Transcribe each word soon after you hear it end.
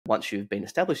once you've been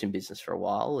established in business for a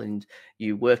while and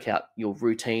you work out your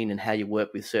routine and how you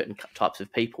work with certain types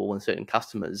of people and certain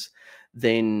customers,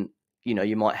 then,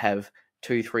 you might have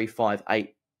 2, 3, 5,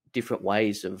 8 different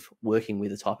ways of working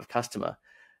with a type of customer.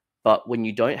 But when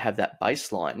you don't have that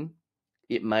baseline,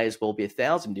 it may as well be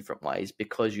 1,000 different ways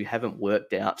because you haven't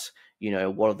worked out,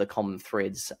 what are the common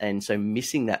threads. And so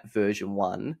missing that version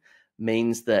 1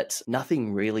 means that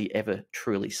nothing really ever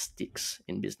truly sticks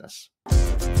in business.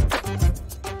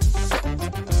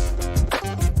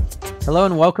 Hello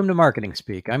and welcome to Marketing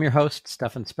Speak. I'm your host,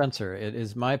 Stephan Spencer. It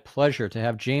is my pleasure to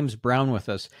have Jenyns Brown with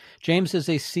us. Jenyns is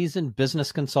a seasoned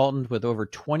business consultant with over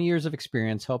 20 years of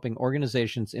experience helping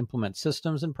organizations implement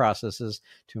systems and processes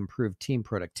to improve team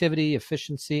productivity,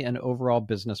 efficiency, and overall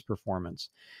business performance.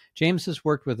 Jenyns has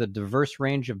worked with a diverse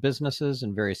range of businesses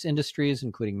in various industries,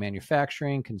 including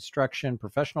manufacturing, construction,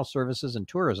 professional services, and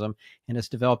tourism, and has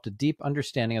developed a deep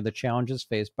understanding of the challenges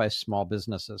faced by small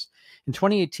businesses. In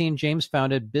 2018, Jenyns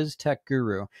founded BizTech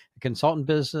Guru, a consultant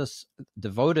business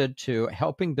devoted to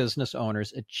helping business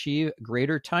owners achieve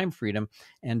greater time freedom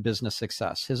and business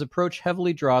success. His approach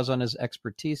heavily draws on his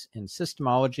expertise in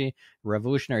SYSTEMology, a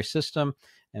revolutionary system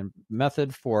and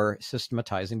method for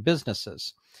systematizing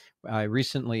businesses. I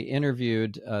recently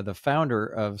interviewed the founder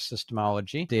of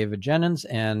SYSTEMology, Jenyns,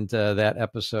 and that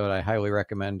episode I highly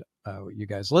recommend you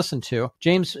guys listen to.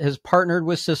 Jenyns has partnered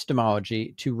with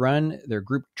SYSTEMology to run their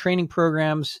group training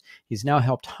programs. He's now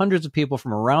helped hundreds of people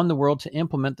from around the world to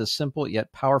implement this simple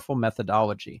yet powerful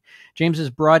methodology.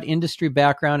 Jenyns' broad industry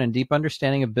background and deep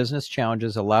understanding of business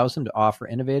challenges allows him to offer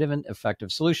innovative and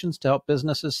effective solutions to help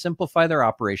businesses simplify their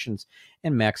operations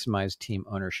and maximize team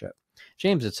ownership.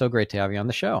 Jenyns, it's so great to have you on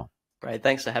the show. Great.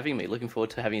 Thanks for having me. Looking forward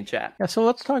to having a chat. Yeah, so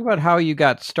let's talk about how you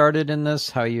got started in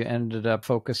this, how you ended up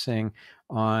focusing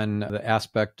on the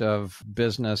aspect of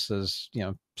business as,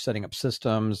 setting up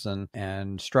systems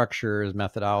and structures,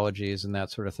 methodologies, and that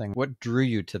sort of thing. What drew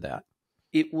you to that?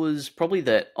 It was probably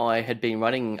that I had been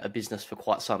running a business for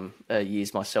quite some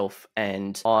years myself,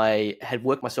 and I had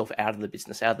worked myself out of the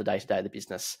business, out of the day-to-day of the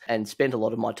business, and spent a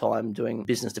lot of my time doing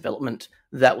business development.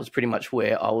 That was pretty much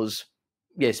where I was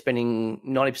spending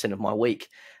 90% of my week.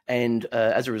 And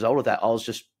as a result of that, I was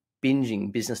just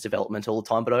binging business development all the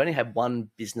time, but I only had one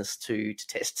business to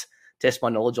test my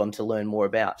knowledge on, to learn more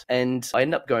about. And I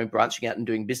ended up branching out and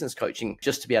doing business coaching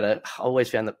just to be able to, I always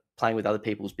found that playing with other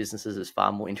people's businesses is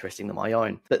far more interesting than my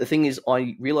own. But the thing is,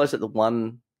 I realized that the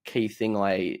one key thing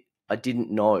I didn't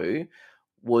know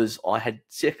was I had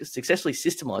successfully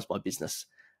systemized my business,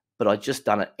 but I'd just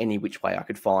done it any which way I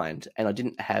could find. And I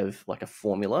didn't have like a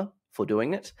formula for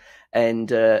doing it. And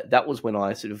that was when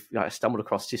I sort of stumbled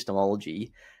across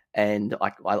SYSTEMology. And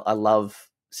I love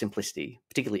simplicity,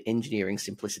 particularly engineering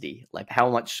simplicity. Like how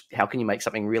can you make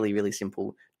something really, really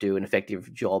simple do an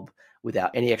effective job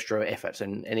without any extra effort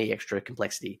and any extra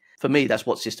complexity? For me, that's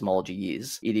what SYSTEMology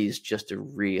is. It is just a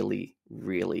really,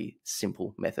 really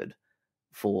simple method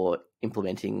for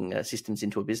implementing systems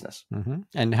into a business. Mm-hmm.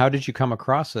 And how did you come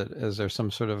across it? Is there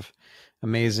some sort of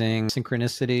amazing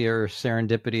synchronicity or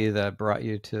serendipity that brought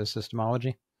you to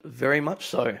SYSTEMology? Very much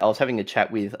so. I was having a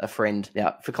chat with a friend.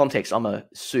 Now, for context, I'm a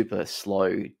super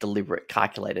slow, deliberate,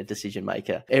 calculated decision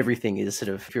maker. Everything is sort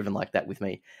of driven like that with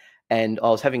me. And I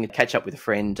was having a catch up with a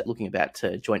friend looking about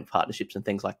joint partnerships and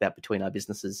things like that between our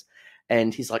businesses.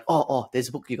 And he's like, oh, there's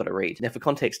a book you got to read. Now, for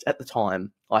context, at the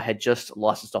time, I had just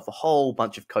licensed off a whole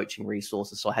bunch of coaching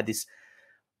resources. So I had this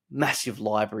massive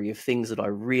library of things that I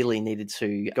really needed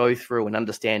to go through and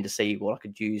understand to see what I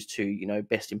could use to,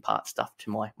 best impart stuff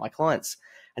to my clients.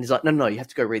 And he's like, no, you have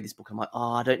to go read this book. I'm like,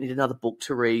 I don't need another book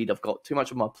to read. I've got too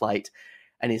much on my plate.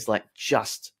 And he's like,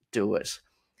 just do it.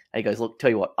 And he goes, look, tell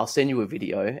you what, I'll send you a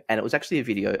video. And it was actually a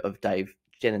video of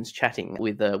Jenyns chatting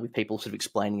with people sort of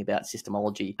explaining about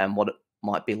SYSTEMology and what it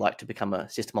might be like to become a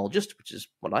systemologist, which is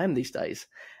what I am these days.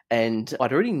 And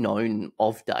I'd already known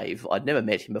of Dave. I'd never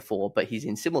met him before, but he's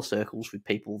in similar circles with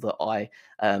people that I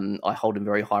hold in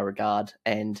very high regard.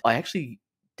 And I actually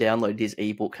downloaded his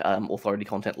ebook, Authority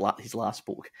Content, his last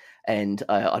book, and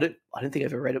I don't think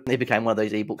I've ever read it. It became one of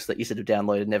those ebooks that you sort of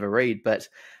download and never read. But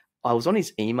I was on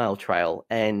his email trail,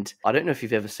 and I don't know if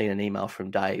you've ever seen an email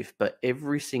from Dave, but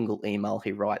every single email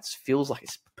he writes feels like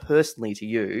it's personally to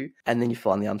you. And then you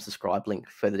find the unsubscribe link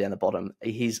further down the bottom.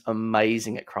 He's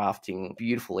amazing at crafting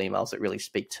beautiful emails that really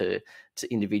speak to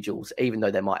individuals, even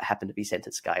though they might happen to be sent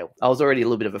at scale. I was already a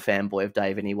little bit of a fanboy of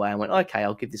Dave anyway. I went, okay,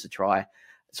 I'll give this a try.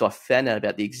 So I found out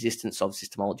about the existence of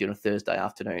SYSTEMology on a Thursday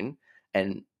afternoon,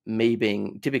 and me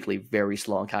being typically very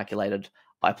slow and calculated,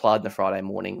 I applied on the Friday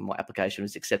morning. My application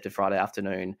was accepted Friday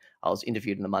afternoon. I was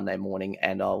interviewed on the Monday morning,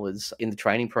 and I was in the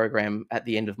training program at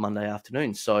the end of Monday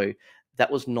afternoon. So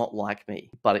that was not like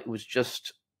me, but it was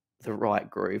just the right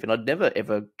groove. And I'd never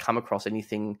ever come across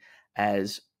anything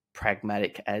as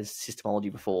pragmatic as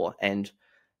systemology before. And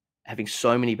having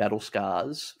so many battle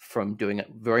scars from doing it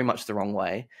very much the wrong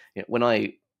way. When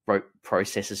I wrote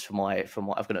processes for my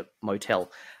I've got a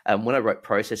motel, when I wrote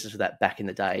processes for that back in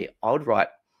the day, I would write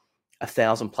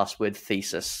 1,000+ word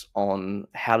thesis on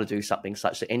how to do something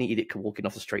such that any idiot could walk in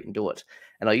off the street and do it.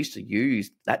 And I used to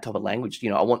use that type of language.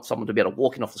 I want someone to be able to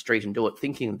walk in off the street and do it,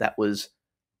 thinking that was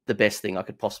the best thing I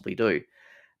could possibly do.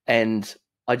 And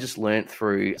I just learned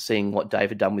through seeing what Dave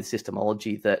had done with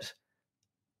systemology that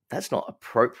that's not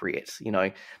appropriate.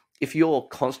 If you're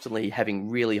constantly having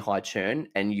really high churn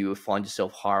and you find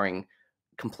yourself hiring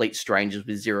complete strangers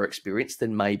with zero experience,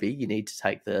 then maybe you need to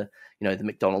take the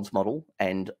McDonald's model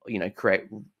and create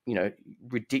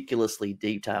ridiculously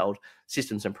detailed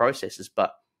systems and processes.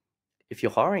 But if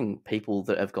you're hiring people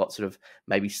that have got sort of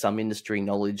maybe some industry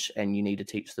knowledge and you need to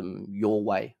teach them your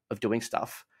way of doing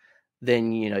stuff,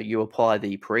 then you apply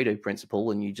the Pareto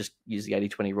principle and you just use the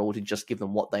 80-20 rule to just give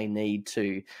them what they need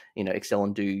to excel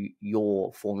and do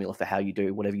your formula for how you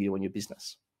do whatever you do in your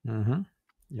business. Mm-hmm.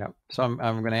 Yeah. So I'm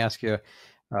going to ask you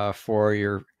for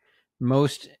your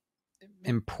most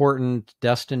important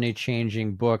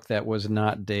destiny-changing book that was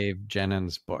not Dave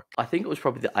Jenyns' book. I think it was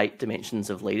probably The 8 Dimensions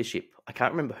of Leadership. I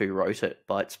can't remember who wrote it,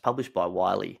 but it's published by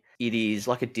Wiley. It is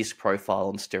like a disc profile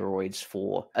on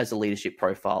steroids as a leadership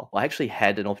profile. I actually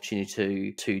had an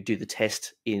opportunity to do the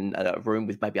test in a room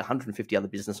with maybe 150 other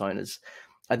business owners.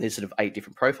 And there's sort of 8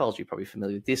 different profiles. You're probably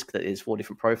familiar with DISC, that there's 4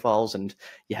 different profiles and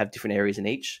you have different areas in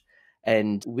each.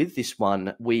 And with this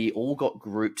one, we all got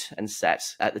grouped and sat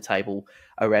at the table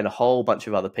around a whole bunch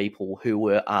of other people who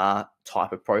were our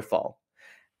type of profile.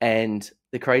 And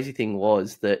the crazy thing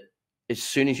was that as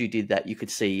soon as you did that, you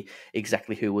could see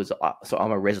exactly who was. So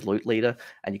I'm a resolute leader,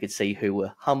 and you could see who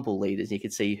were humble leaders. And you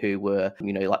could see who were,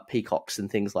 like peacocks and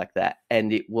things like that.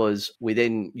 And it was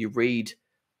you read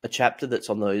a chapter that's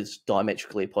on those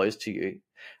diametrically opposed to you,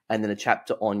 and then a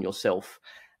chapter on yourself.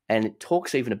 And it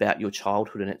talks even about your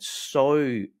childhood, and it's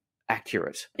so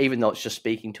accurate. Even though it's just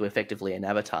speaking to effectively an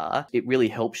avatar, it really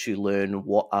helps you learn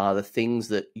what are the things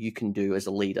that you can do as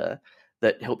a leader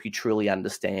that help you truly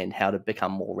understand how to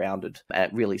become more rounded. And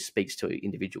it really speaks to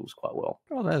individuals quite well.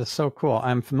 Oh, that is so cool.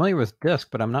 I'm familiar with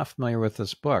DISC, but I'm not familiar with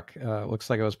this book. It looks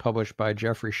like it was published by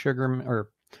Jeffrey Sugarman, or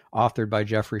authored by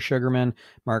Jeffrey Sugarman,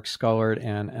 Mark Scullard,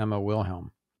 and Emma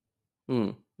Wilhelm.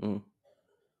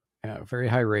 Very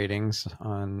high ratings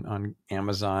on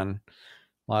Amazon.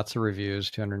 Lots of reviews,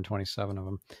 227 of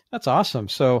them. That's awesome.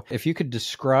 So if you could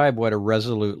describe what a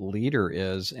resolute leader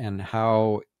is and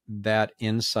how that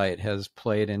insight has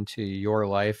played into your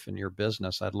life and your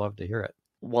business, I'd love to hear it.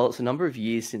 Well, it's a number of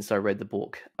years since I read the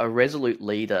book. A resolute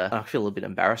leader, I feel a little bit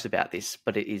embarrassed about this,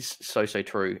 but it is so, so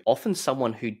true. Often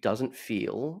someone who doesn't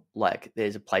feel like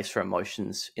there's a place for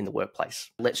emotions in the workplace.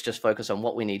 Let's just focus on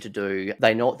what we need to do.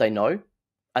 They know what they know,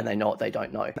 and they know what they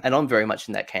don't know. And I'm very much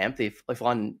in that camp. If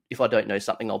I don't know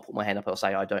something, I'll put my hand up. I'll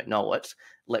say I don't know it.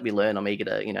 Let me learn. I'm eager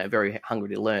to, very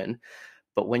hungry to learn.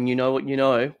 But when you know what you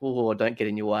know, don't get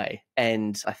in your way.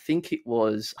 And I think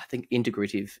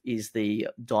integrative is the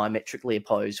diametrically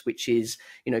opposed, which is,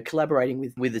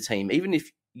 collaborating with the team, even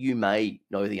if you may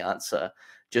know the answer,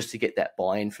 just to get that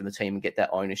buy-in from the team and get that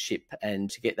ownership and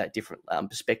to get that different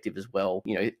perspective as well.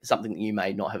 Something that you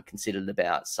may not have considered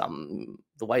about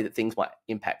the way that things might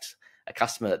impact a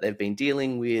customer that they've been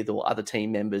dealing with or other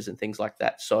team members and things like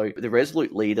that. So the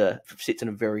resolute leader sits in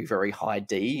a very, very high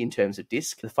D in terms of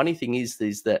DISC. The funny thing is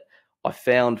that I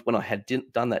found when I had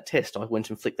done that test, I went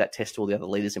and flicked that test to all the other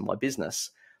leaders in my business.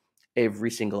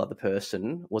 Every single other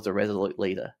person was a resolute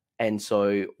leader. And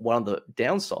so one of the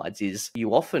downsides is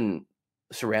you often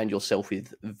surround yourself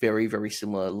with very, very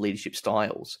similar leadership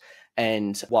styles.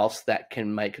 And whilst that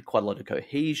can make quite a lot of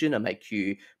cohesion and make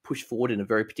you push forward in a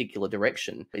very particular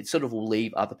direction, it sort of will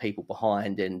leave other people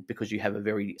behind, and because you have a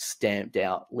very stamped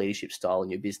out leadership style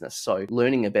in your business. So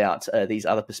learning about these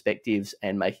other perspectives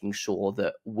and making sure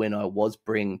that when I was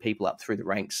bringing people up through the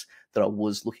ranks, that I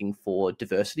was looking for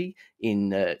diversity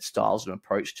in styles and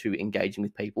approach to engaging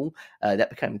with people, that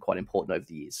became quite important over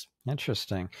the years.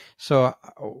 Interesting. So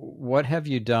what have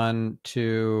you done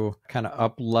to kind of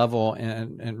up level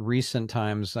in recent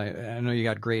times? I know you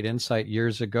got great insight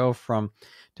years ago from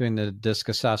doing the DISC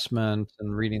assessment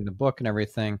and reading the book and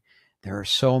everything. There are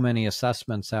so many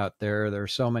assessments out there. There are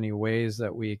so many ways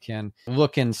that we can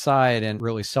look inside and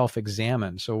really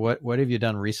self-examine. So what have you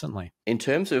done recently? In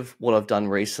terms of what I've done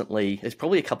recently, there's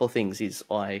probably a couple of things.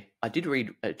 I did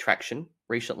read Traction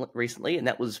recently, and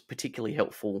that was particularly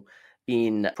helpful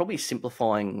in probably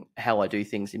simplifying how I do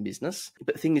things in business.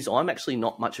 But the thing is, I'm actually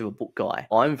not much of a book guy.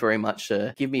 I'm very much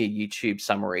give me a YouTube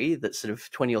summary that's sort of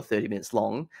 20 or 30 minutes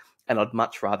long, and I'd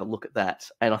much rather look at that.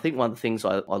 And I think one of the things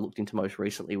I looked into most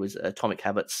recently was Atomic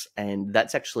Habits, and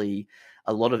that's actually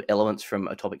a lot of elements from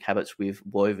Atomic Habits we've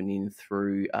woven in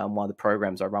through one of the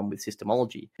programs I run with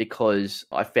SYSTEMology, because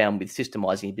I found with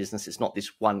systemizing a business, it's not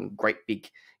this one great big,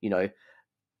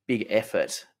 big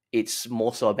effort. It's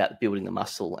more so about building the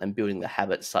muscle and building the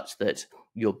habits such that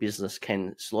your business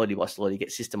can slowly by slowly get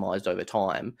systemized over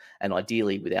time, and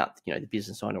ideally without the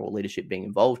business owner or leadership being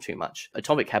involved too much.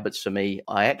 Atomic Habits for me,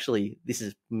 this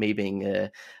is me being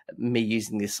me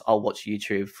using this. I'll watch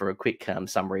YouTube for a quick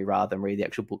summary rather than read the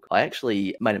actual book. I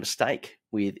actually made a mistake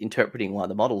with interpreting one of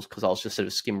the models because I was just sort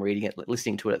of skim reading it,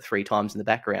 listening to it 3 times in the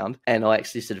background, and I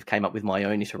actually sort of came up with my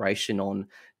own iteration on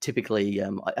typically.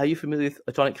 Are you familiar with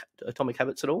Atomic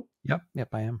Habits at all? Yep,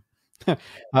 I am.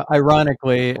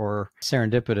 Ironically or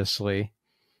serendipitously,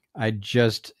 I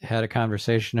just had a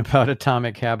conversation about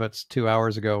Atomic Habits 2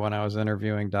 hours ago when I was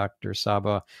interviewing Dr.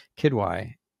 Saba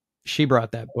Kidwai. She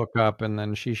brought that book up, and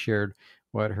then she shared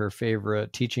what her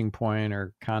favorite teaching point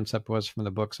or concept was from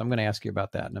the book. So I'm going to ask you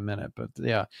about that in a minute. But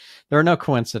yeah, there are no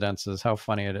coincidences. How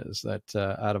funny it is that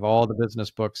out of all the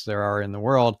business books there are in the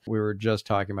world, we were just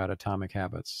talking about Atomic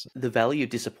Habits. The value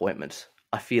of disappointment,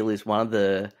 I feel, is one of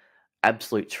the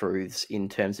absolute truths in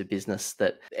terms of business,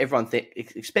 that everyone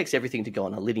expects everything to go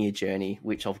on a linear journey,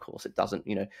 which of course it doesn't,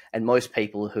 and most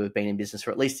people who have been in business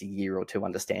for at least a year or two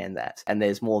understand that. And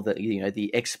there's more that,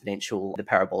 the exponential, the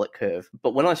parabolic curve.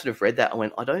 But when I sort of read that, I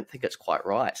went, I don't think it's quite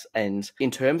right. And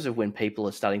in terms of when people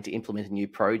are starting to implement a new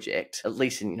project, at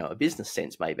least in, a business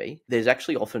sense, maybe, there's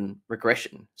actually often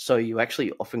regression. So you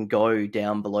actually often go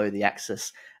down below the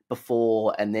axis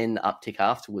before and then uptick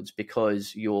afterwards,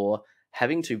 because you're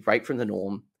having to break from the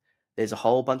norm. There's a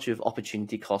whole bunch of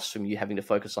opportunity costs from you having to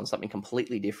focus on something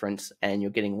completely different, and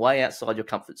you're getting way outside your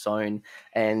comfort zone,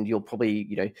 and you're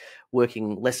probably,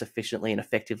 working less efficiently and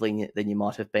effectively than you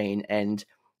might have been. And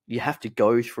you have to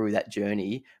go through that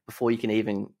journey before you can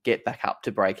even get back up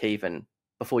to break even,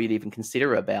 before you'd even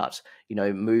consider about,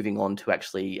 moving on to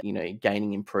actually,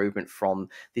 gaining improvement from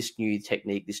this new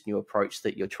technique, this new approach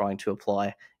that you're trying to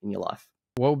apply in your life.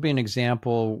 What would be an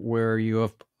example where you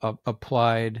have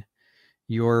applied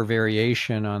your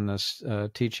variation on this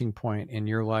teaching point in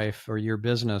your life or your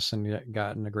business and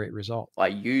gotten a great result? I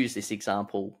use this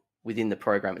example within the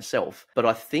program itself, but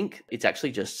I think it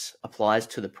actually just applies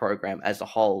to the program as a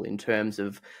whole in terms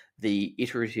of the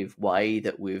iterative way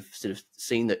that we've sort of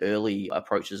seen the early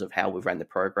approaches of how we've ran the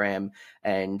program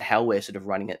and how we're sort of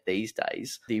running it these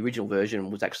days. The original version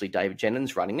was actually David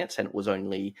Jenyns running it, and it was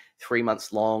only 3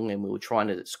 months long, and we were trying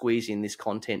to squeeze in this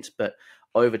content. But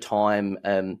over time,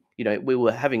 we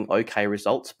were having okay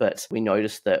results, but we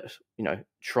noticed that,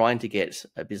 trying to get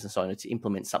a business owner to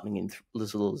implement something in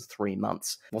as little as 3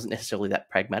 months wasn't necessarily that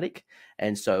pragmatic.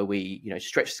 And so we,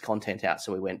 stretched the content out.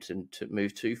 So we went to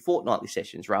move to fortnightly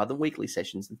sessions rather than weekly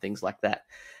sessions and things like that.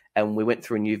 And we went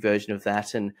through a new version of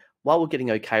that. And while we're getting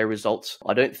okay results,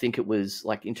 I don't think it was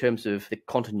like, in terms of the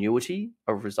continuity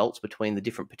of results between the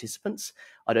different participants,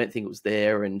 I don't think it was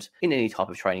there. And in any type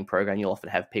of training program, you'll often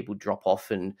have people drop off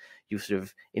and you sort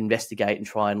of investigate and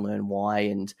try and learn why.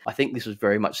 And I think this was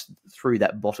very much through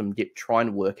that bottom dip, trying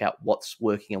to work out what's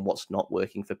working and what's not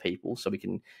working for people so we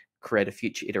can create a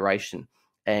future iteration.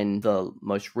 And the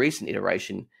most recent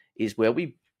iteration is where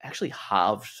we actually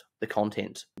halved the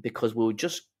content because we were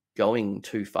just going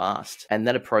too fast. And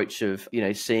that approach of,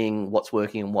 seeing what's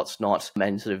working and what's not,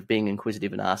 and sort of being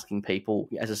inquisitive and asking people,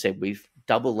 as I said, we've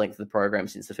doubled the length of the program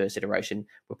since the first iteration.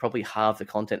 We're probably half the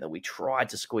content that we tried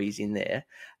to squeeze in there,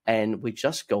 and we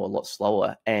just go a lot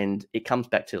slower. And it comes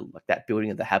back to like that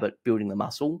building of the habit, building the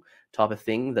muscle type of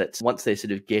thing, that once they're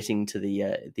sort of getting to the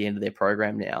end of their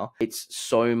program now, it's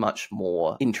so much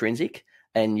more intrinsic.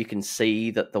 And you can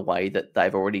see that the way that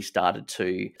they've already started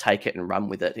to take it and run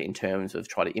with it in terms of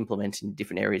try to implement in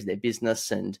different areas of their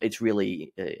business. And it's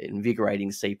really invigorating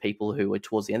to see people who are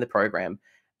towards the end of the program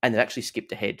and they've actually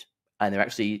skipped ahead and they're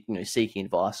actually, seeking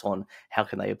advice on how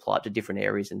can they apply it to different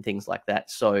areas and things like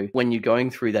that. So when you're going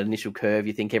through that initial curve,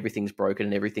 you think everything's broken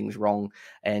and everything's wrong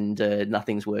and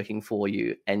nothing's working for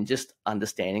you. And just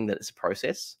understanding that it's a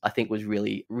process, I think was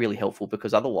really, really helpful,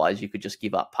 because otherwise you could just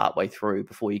give up partway through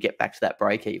before you get back to that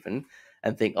break even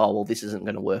and think, oh, well, this isn't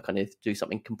going to work. I need to do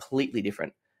something completely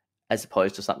different, as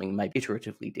opposed to something maybe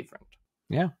iteratively different.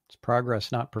 Yeah, it's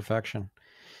progress, not perfection.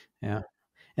 Yeah.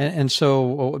 And so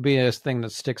what would be a thing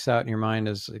that sticks out in your mind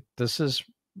is this is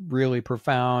really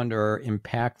profound or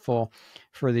impactful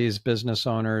for these business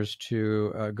owners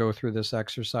to go through this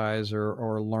exercise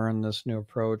or learn this new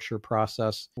approach or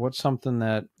process? What's something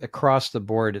that across the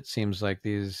board, it seems like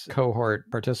these cohort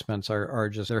participants are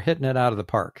just, they're hitting it out of the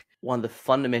park? One of the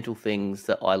fundamental things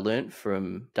that I learned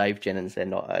from Dave Jenyns,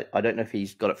 and I don't know if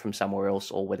he's got it from somewhere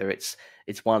else or whether it's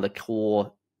one of the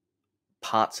core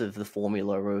parts of the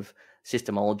formula of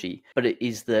SYSTEMology, but it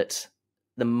is that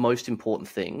the most important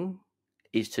thing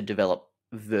is to develop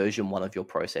version 1 of your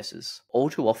processes. All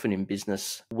too often in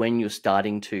business, when you're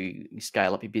starting to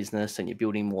scale up your business and you're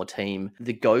building more team,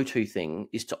 the go-to thing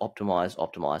is to optimize,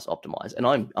 optimize, optimize. And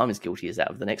I'm as guilty as that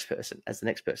of the next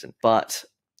person. But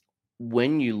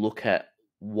when you look at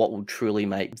what will truly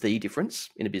make the difference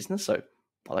in a business, so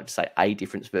I like to say a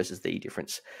difference versus the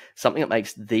difference. Something that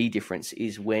makes the difference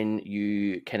is when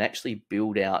you can actually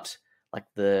build out like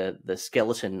the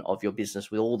skeleton of your business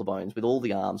with all the bones, with all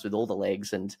the arms, with all the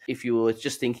legs. And if you were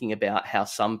just thinking about how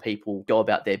some people go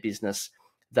about their business,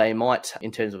 they might,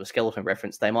 in terms of a skeleton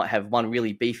reference, they might have one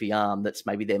really beefy arm that's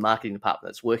maybe their marketing department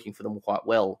that's working for them quite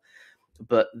well.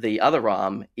 But the other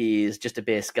arm is just a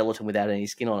bare skeleton without any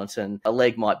skin on it, and a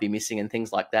leg might be missing and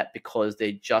things like that, because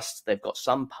they've got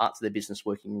some parts of their business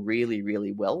working really,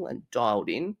 really well and dialed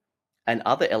in, and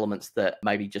other elements that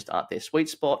maybe just aren't their sweet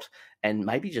spot and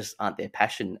maybe just aren't their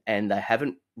passion, and they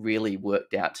haven't really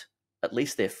worked out at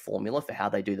least their formula for how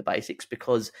they do the basics,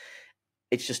 because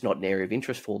it's just not an area of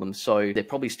interest for them. So they're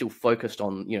probably still focused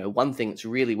on, one thing that's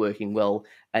really working well,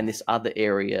 and this other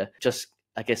area just,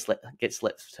 I guess, gets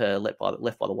left by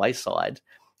the wayside.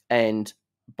 And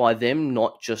by them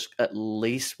not just at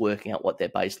least working out what their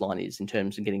baseline is in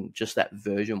terms of getting just that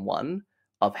version 1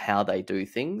 of how they do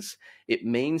things, it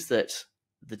means that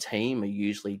the team are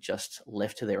usually just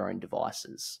left to their own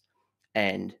devices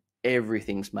and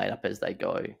everything's made up as they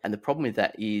go. And the problem with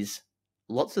that is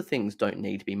lots of things don't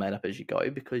need to be made up as you go,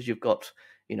 because you've got,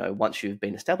 once you've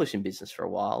been established in business for a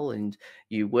while and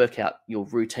you work out your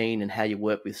routine and how you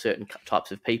work with certain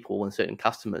types of people and certain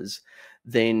customers,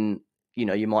 then,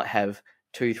 you might have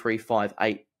 2, 3, 5,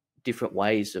 8 different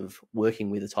ways of working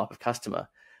with a type of customer.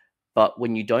 But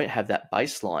when you don't have that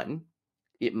baseline,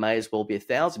 it may as well be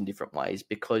 1,000 different ways,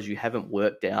 because you haven't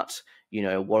worked out,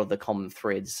 what are the common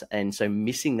threads. And so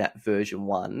missing that version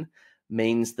 1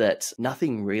 means that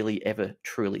nothing really ever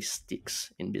truly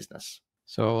sticks in business.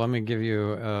 So let me give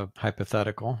you a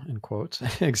hypothetical, in quotes,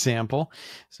 example.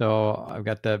 So I've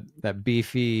got that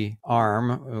beefy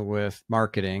arm with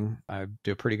marketing. I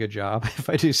do a pretty good job, if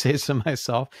I do say so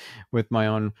myself, with my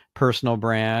own personal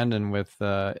brand and with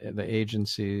the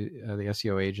agency, the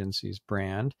SEO agency's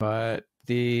brand. But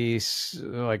the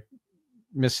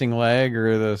missing leg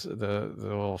or the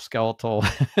little skeletal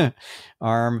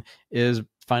arm is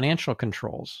financial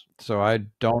controls. So I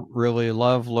don't really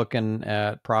love looking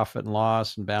at profit and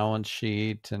loss and balance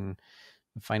sheet and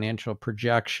financial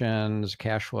projections,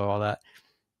 cash flow, all that.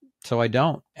 So I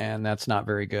don't, and that's not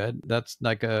very good. That's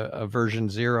like a version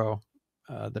 0,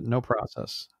 that no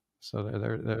process. So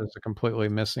there's a completely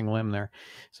missing limb there.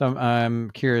 So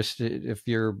I'm curious if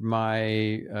you're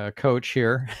my coach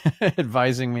here,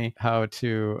 advising me how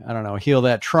to, I don't know, heal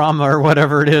that trauma or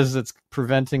whatever it is that's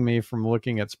preventing me from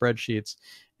looking at spreadsheets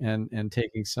and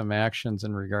taking some actions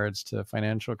in regards to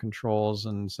financial controls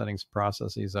and setting some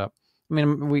processes up. I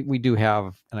mean, we do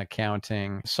have an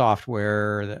accounting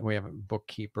software that we have a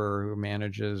bookkeeper who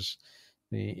manages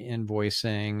the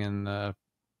invoicing and the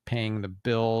paying the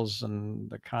bills and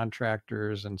the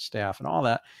contractors and staff and all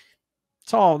that.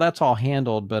 That's all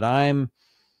handled, but I'm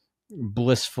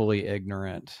blissfully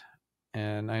ignorant.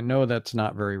 And I know that's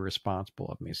not very responsible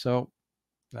of me. So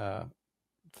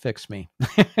fix me.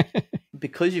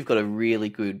 Because you've got a really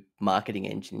good marketing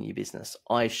engine in your business,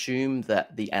 I assume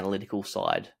that the analytical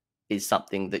side is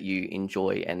something that you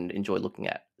enjoy looking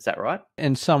at. Is that right?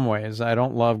 In some ways, I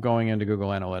don't love going into Google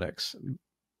Analytics,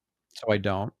 so I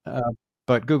don't.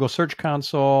 But Google Search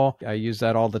Console, I use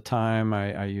that all the time.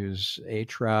 I use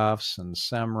Ahrefs and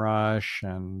SEMrush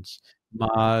and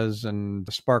Moz and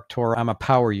SparkToro. I'm a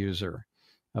power user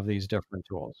of these different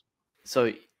tools.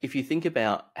 So if you think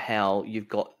about how you've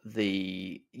got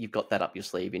that up your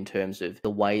sleeve in terms of the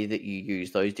way that you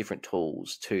use those different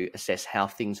tools to assess how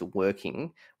things are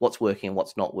working, what's working and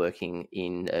what's not working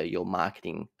in your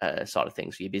marketing side of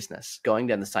things for your business, going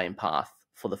down the same path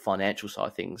for the financial side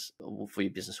of things for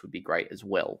your business would be great as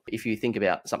well. If you think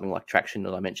about something like Traction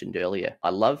that I mentioned earlier, I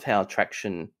love how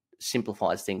Traction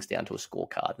simplifies things down to a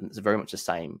scorecard, and it's very much the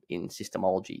same in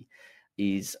SYSTEMology.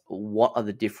 Is what are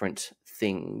the different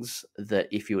things that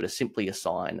if you were to simply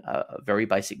assign a very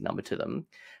basic number to them,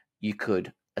 you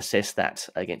could assess that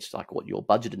against like what your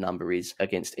budgeted number is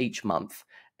against each month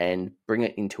and bring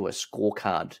it into a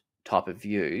scorecard type of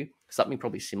view, something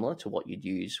probably similar to what you'd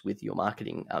use with your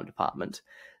marketing department,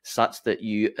 such that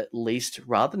you at least,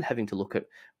 rather than having to look at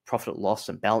profit and loss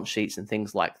and balance sheets and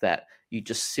things like that, you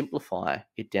just simplify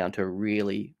it down to a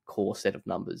really core set of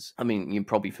numbers. I mean, you're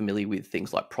probably familiar with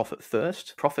things like profit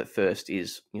first. Profit first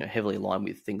is, heavily aligned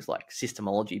with things like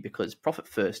SYSTEMology, because profit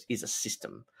first is a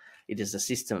system. It is a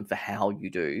system for how you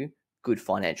do good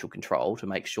financial control to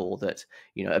make sure that,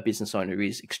 a business owner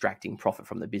is extracting profit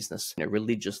from the business,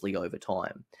 religiously over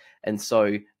time. And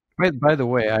so, by the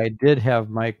way, I did have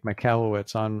Mike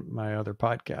Michalowicz on my other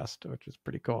podcast, which is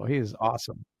pretty cool. He's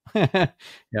awesome. Yeah.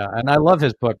 And I love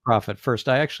his book, Profit First.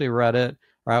 I actually read it,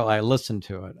 or I listened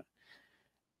to it.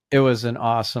 It was an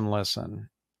awesome listen.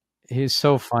 He's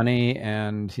so funny,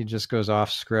 and he just goes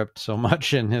off script so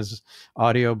much in his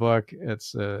audiobook.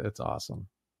 It's awesome.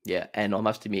 Yeah, and I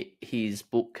must admit, his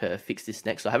book, Fix This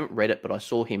Next, I haven't read it, but I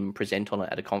saw him present on it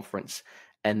at a conference,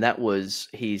 and that was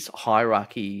his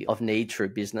hierarchy of needs for a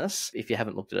business. If you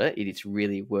haven't looked at it, it is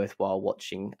really worthwhile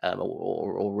watching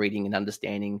or reading and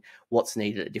understanding what's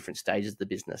needed at different stages of the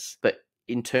business. But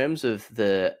in terms of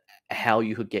how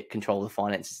you could get control of the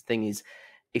finances, the thing is,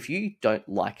 if you don't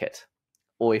like it,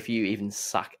 or if you even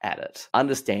suck at it,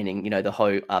 understanding, the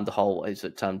whole is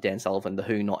it Dan Sullivan, the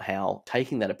who, not how,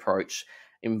 taking that approach,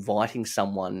 inviting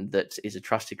someone that is a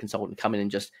trusted consultant to come in and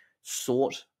just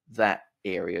sort that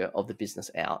area of the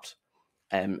business out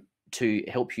to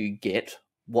help you get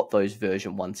what those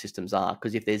version 1 systems are.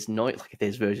 Because if there's if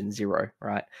there's version 0,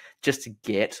 right, just to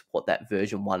get what that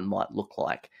version 1 might look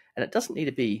like. And it doesn't need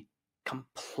to be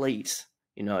complete,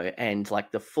 and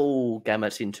like the full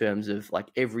gamut in terms of like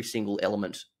every single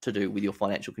element to do with your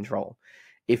financial control.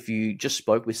 If you just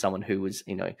spoke with someone who was,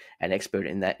 an expert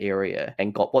in that area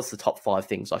and got what's the top 5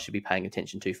 things I should be paying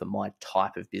attention to for my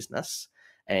type of business,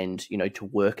 and, to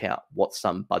work out what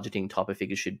some budgeting type of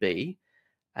figure should be,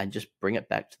 and just bring it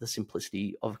back to the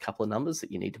simplicity of a couple of numbers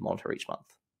that you need to monitor each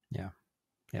month. Yeah.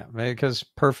 Yeah. Because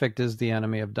perfect is the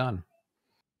enemy of done.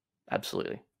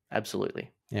 Absolutely.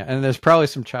 Absolutely. Yeah, and there's probably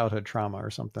some childhood trauma or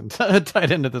something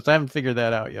tied into this. I haven't figured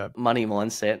that out yet. Money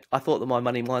mindset. I thought that my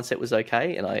money mindset was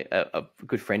okay, and a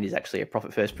good friend is actually a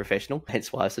profit first professional,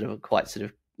 hence why I quite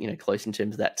close in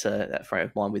terms of that frame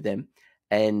of mind with them.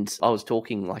 And I was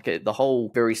talking the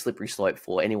whole very slippery slope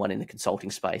for anyone in the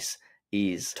consulting space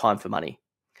is time for money,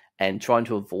 and trying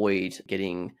to avoid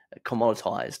getting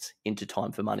commoditized into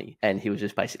time for money. And he was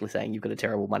just basically saying, you've got a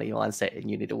terrible money mindset and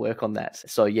you need to work on that.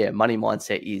 So yeah, money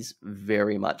mindset is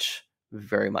very much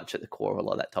at the core of a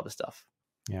lot of that type of stuff.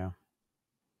 Yeah.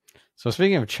 So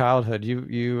speaking of childhood,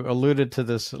 you alluded to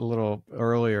this a little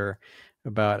earlier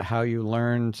about how you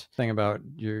learned thing about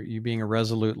you being a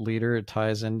resolute leader. It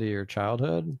ties into your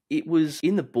childhood. It was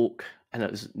in the book, and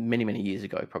it was many, many years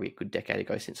ago, probably a good decade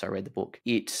ago since I read the book.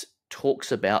 It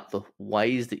talks about the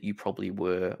ways that you probably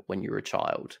were when you were a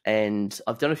child. And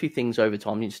I've done a few things over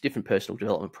time, just different personal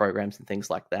development programs and things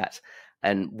like that.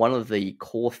 And one of the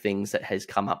core things that has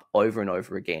come up over and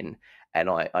over again, and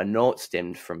I know it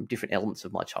stemmed from different elements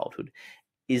of my childhood,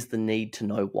 is the need to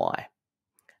know why.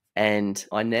 And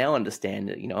I now understand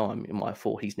that, I'm in my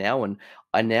 40s now, and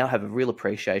I now have a real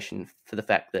appreciation for the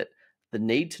fact that the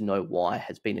need to know why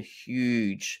has been a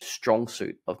huge strong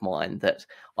suit of mine that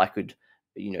I could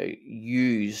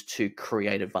use to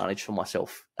create advantage for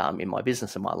myself in my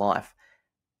business and my life.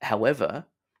 However,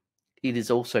 it has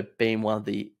also been one of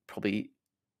the probably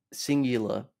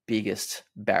singular biggest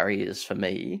barriers for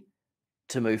me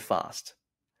to move fast.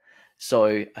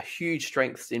 So a huge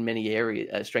strength in many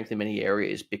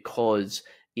areas because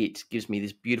it gives me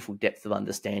this beautiful depth of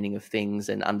understanding of things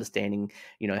and understanding,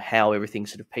 how everything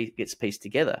sort of gets pieced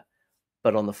together.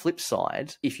 But on the flip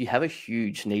side, if you have a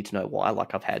huge need to know why,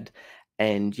 like I've had,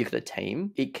 and you've got a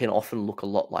team, it can often look a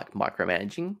lot like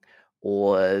micromanaging,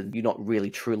 or you're not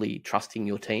really truly trusting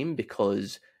your team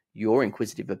because you're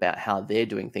inquisitive about how they're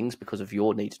doing things because of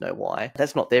your need to know why.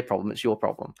 That's not their problem, it's your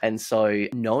problem. And so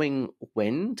knowing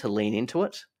when to lean into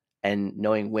it and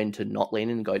knowing when to not lean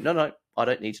in and go, no, I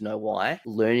don't need to know why.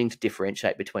 Learning to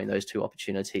differentiate between those two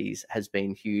opportunities has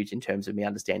been huge in terms of me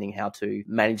understanding how to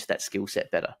manage that skill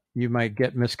set better. You might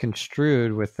get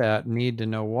misconstrued with that need to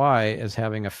know why as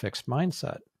having a fixed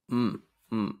mindset.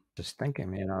 Just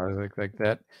thinking, like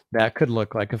that could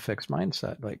look like a fixed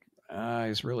mindset. Like,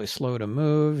 he's really slow to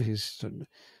move. He's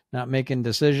not making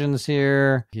decisions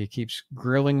here. He keeps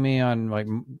grilling me on like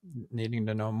needing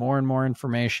to know more and more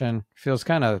information. Feels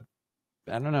kind of,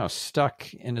 I don't know,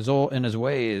 stuck in his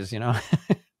ways,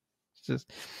 It's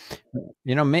just,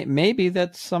 maybe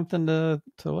that's something to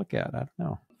look at. I don't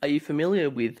know. Are you familiar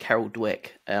with Carol Dweck?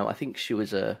 I think she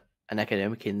was an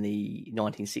academic in the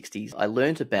 1960s. I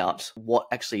learned about what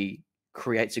actually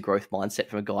creates a growth mindset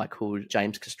from a guy called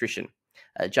James Castrician.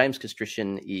 James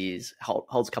Castrician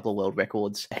holds a couple of world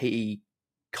records. He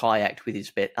kayaked with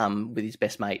his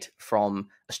best mate from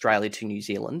Australia to New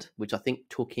Zealand, which I think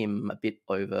took him a bit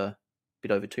over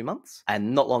 2 months,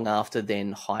 and not long after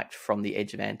then hiked from the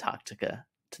edge of Antarctica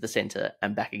to the centre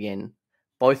and back again.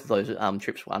 Both of those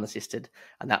trips were unassisted,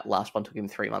 and that last one took him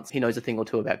 3 months. He knows a thing or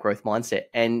two about growth mindset,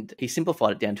 and he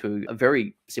simplified it down to a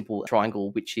very simple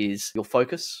triangle, which is your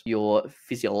focus, your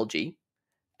physiology,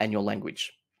 and your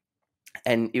language.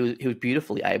 And he was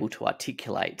beautifully able to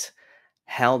articulate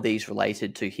how these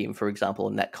related to him. For example,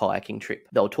 on that kayaking trip,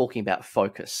 they were talking about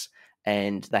focus,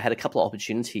 and they had a couple of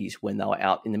opportunities when they were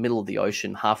out in the middle of the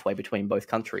ocean, halfway between both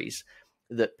countries,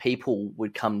 that people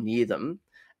would come near them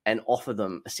and offer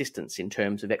them assistance in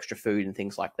terms of extra food and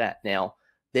things like that. Now,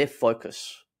 their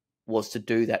focus was to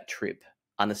do that trip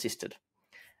unassisted.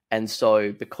 And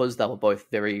so because they were both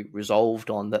very resolved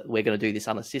on that we're going to do this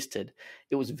unassisted,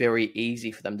 it was very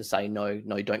easy for them to say, no,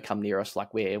 don't come near us.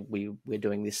 Like we're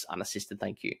doing this unassisted.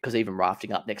 Thank you. Because even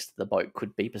rafting up next to the boat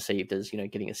could be perceived as,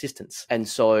 getting assistance. And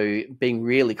so being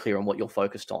really clear on what you're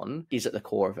focused on is at the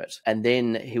core of it. And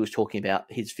then he was talking about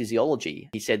his physiology.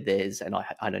 He said and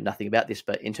I know nothing about this,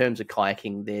 but in terms of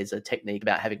kayaking, there's a technique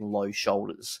about having low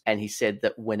shoulders. And he said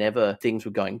that whenever things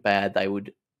were going bad, they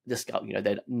would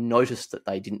they'd noticed that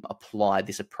they didn't apply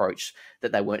this approach,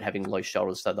 that they weren't having low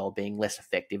shoulders, so they were being less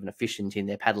effective and efficient in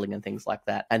their paddling and things like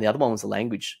that. And the other one was the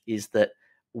language, is that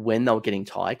when they were getting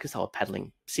tired, because they were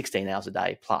paddling 16 hours a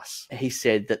day plus, he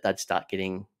said that they'd start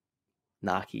getting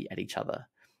narky at each other.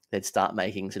 They'd start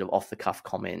making sort of off-the-cuff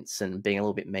comments and being a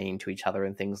little bit mean to each other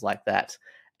and things like that.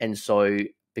 And so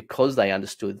because they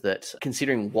understood that,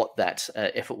 considering what that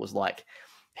effort was like,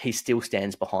 he still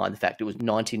stands behind the fact it was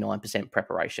 99%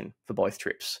 preparation for both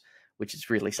trips, which is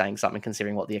really saying something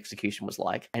considering what the execution was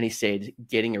like. And he said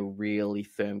getting a really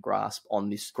firm grasp on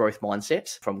this growth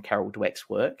mindset from Carol Dweck's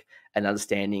work and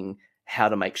understanding how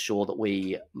to make sure that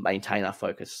we maintain our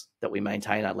focus, that we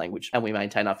maintain our language, and we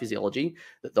maintain our physiology,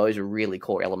 that those are really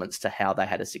core elements to how they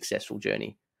had a successful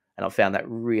journey. And I've found that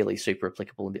really super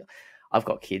applicable. I've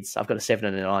got kids. I've got a 7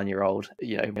 and a 9-year-old.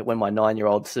 When my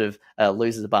 9-year-old sort of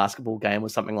loses a basketball game or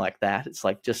something like that, it's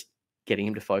like just getting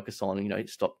him to focus on,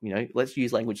 let's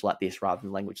use language like this rather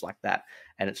than language like that.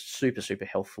 And it's super, super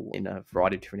helpful in a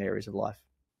variety of different areas of life.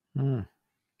 Mm.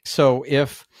 So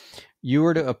if you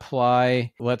were to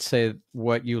apply, let's say,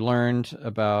 what you learned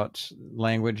about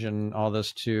language and all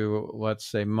this to, let's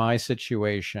say, my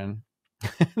situation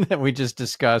that we just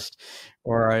discussed,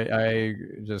 or I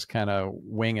just kind of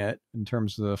wing it in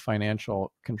terms of the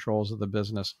financial controls of the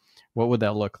business, what would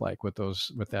that look like with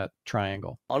that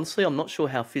triangle? Honestly, I'm not sure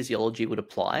how physiology would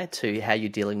apply to how you're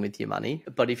dealing with your money.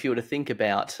 But if you were to think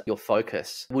about your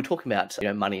focus, we're talking about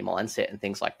money mindset and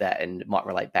things like that, and it might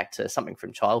relate back to something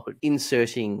from childhood.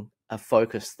 Inserting a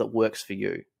focus that works for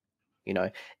you,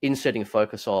 inserting a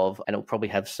focus of, and it'll probably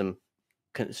have some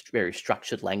very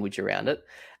structured language around it.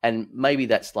 And maybe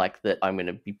that's like that I'm going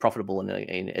to be profitable and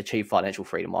achieve financial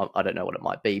freedom. I don't know what it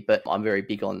might be, but I'm very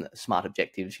big on SMART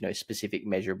objectives, specific,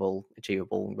 measurable,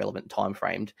 achievable, relevant, time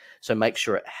framed. So make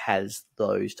sure it has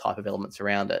those type of elements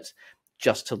around it,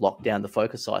 just to lock down the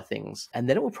focus side of things. And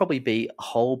then it will probably be a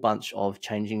whole bunch of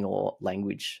changing your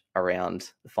language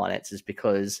around the finances,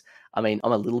 because I'm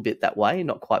a little bit that way,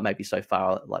 not quite maybe so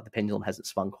far, like the pendulum hasn't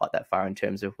swung quite that far in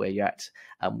terms of where you're at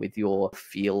with your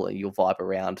feel and your vibe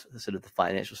around sort of the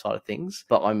financial side of things.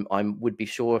 But I would be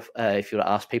sure if you were to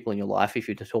ask people in your life, if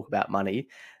you were to talk about money,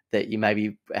 that you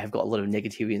maybe have got a lot of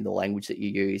negativity in the language that you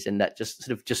use, and that just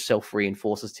sort of just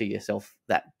self-reinforces to yourself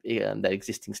that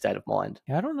existing state of mind.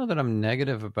 Yeah, I don't know that I'm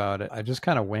negative about it. I just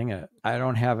kind of wing it. I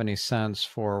don't have any sense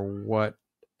for what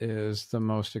is the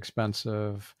most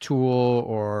expensive tool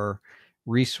or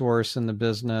resource in the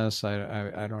business.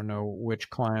 I don't know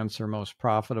which clients are most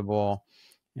profitable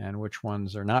and which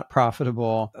ones are not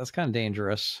profitable. That's kind of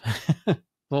dangerous. A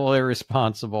little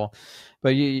irresponsible. But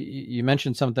you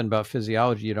mentioned something about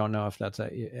physiology. You don't know if that's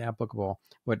applicable.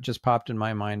 What just popped in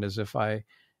my mind is if I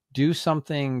do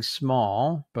something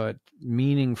small but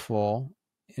meaningful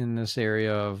in this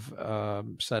area of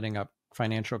setting up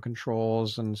financial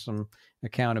controls and some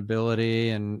accountability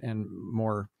and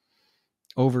more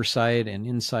oversight and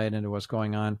insight into what's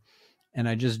going on, and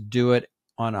I just do it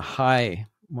on a high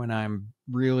when I'm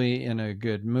really in a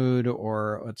good mood,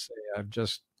 or let's say I've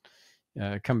just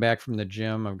come back from the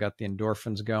gym, I've got the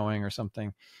endorphins going or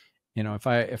something.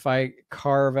 If I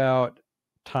carve out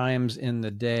times in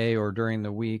the day or during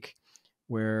the week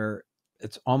where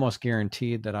it's almost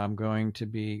guaranteed that I'm going to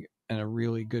be in a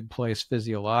really good place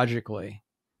physiologically,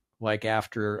 like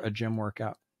after a gym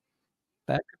workout.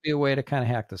 That could be a way to kind of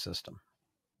hack the system.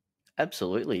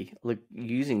 Absolutely. Look,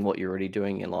 using what you're already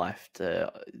doing in life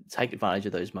to take advantage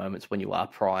of those moments when you are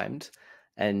primed.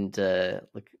 And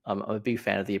look, I'm a big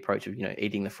fan of the approach of,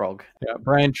 eating the frog. Yeah,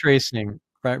 Brian Tracy,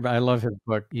 I love his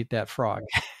book, Eat That Frog.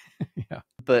 Yeah.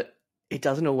 But it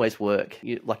doesn't always work.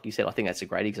 Like you said, I think that's a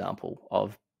great example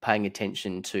of paying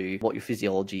attention to what your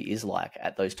physiology is like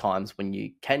at those times when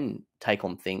you can take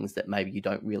on things that maybe you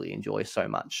don't really enjoy so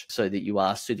much, so that you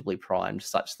are suitably primed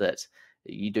such that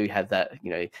you do have that,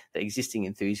 the existing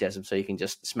enthusiasm, so you can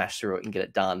just smash through it and get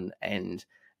it done. And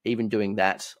even doing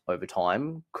that over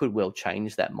time could well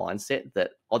change that mindset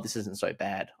that, oh, this isn't so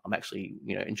bad. I'm actually,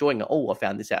 enjoying it. Oh, I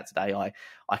found this out today.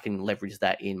 I can leverage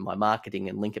that in my marketing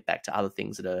and link it back to other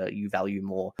things that you value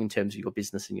more in terms of your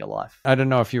business and your life. I don't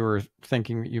know if you were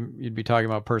thinking you'd be talking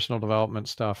about personal development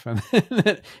stuff and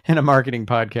in a marketing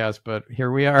podcast, but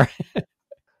here we are.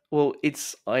 Well,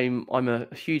 I'm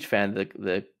a huge fan of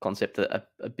the concept that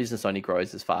a business only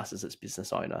grows as fast as its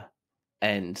business owner.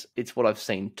 And it's what I've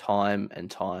seen time and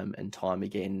time and time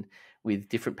again with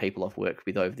different people I've worked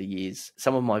with over the years.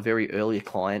 Some of my very earlier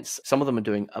clients, some of them are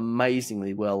doing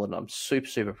amazingly well, and I'm super,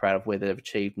 super proud of where they've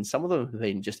achieved. And some of them have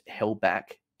been just held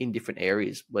back in different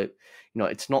areas where,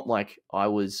 it's not like I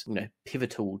was,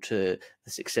 pivotal to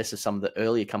the success of some of the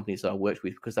earlier companies that I worked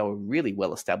with, because they were really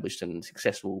well established and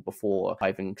successful before I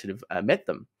even sort of met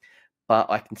them.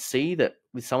 But I can see that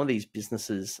with some of these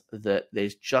businesses that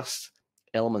there's just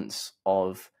elements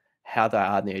of how they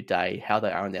are in their day, how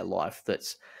they are in their life,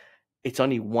 it's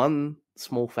only one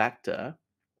small factor,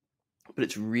 but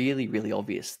it's really, really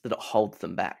obvious that it holds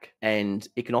them back. And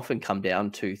it can often come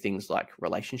down to things like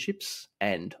relationships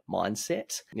and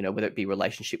mindset, whether it be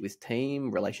relationship with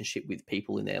team, relationship with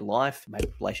people in their life,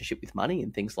 maybe relationship with money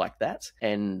and things like that.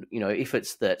 And, if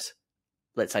it's that,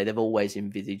 let's say they've always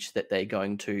envisaged that they're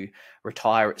going to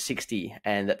retire at 60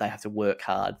 and that they have to work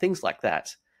hard, things like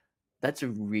that, that's a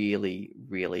really,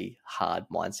 really hard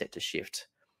mindset to shift,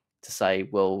 to say,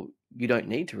 well, you don't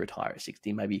need to retire at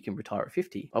 60. Maybe you can retire at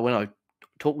 50. When I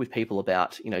talk with people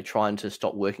about, trying to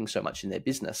stop working so much in their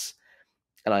business,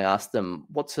 and I ask them,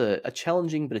 what's a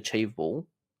challenging but achievable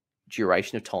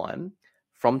duration of time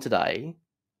from today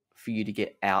for you to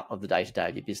get out of the day-to-day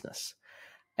of your business?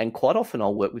 And quite often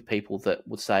I'll work with people that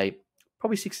would say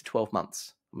probably 6 to 12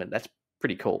 months. I mean, that's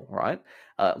pretty cool, right?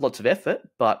 Lots of effort,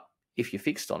 but if you're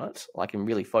fixed on it, like, and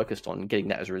really focused on getting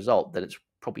that as a result, then it's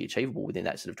probably achievable within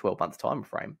that sort of 12-month time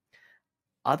frame.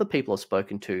 Other people I've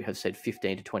spoken to have said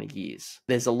 15 to 20 years.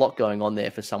 There's a lot going on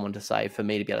there for someone to say, for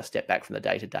me to be able to step back from the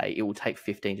day-to-day, it will take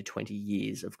 15 to 20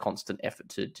 years of constant effort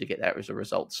to get that as a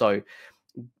result. So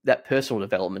that personal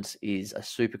development is a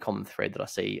super common thread that I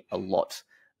see a lot,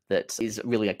 that is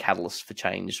really a catalyst for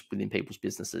change within people's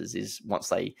businesses, is once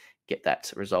they get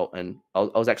that result. And I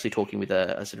was actually talking with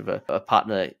a sort of a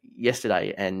partner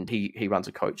yesterday, and he runs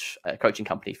a coaching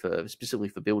company specifically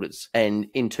for builders. And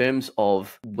in terms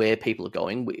of where people are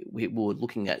going, we were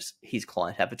looking at his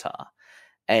client avatar,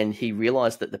 and he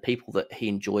realized that the people that he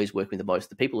enjoys working with the most,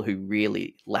 the people who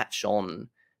really latch on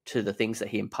to the things that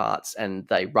he imparts and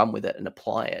they run with it and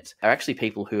apply it, are actually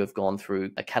people who have gone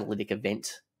through a catalytic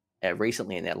event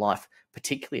recently in their life,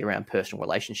 particularly around personal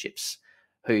relationships,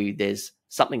 who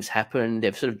something's happened,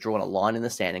 they've sort of drawn a line in the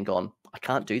sand and gone, I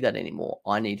can't do that anymore.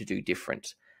 I need to do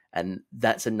different. And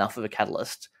that's enough of a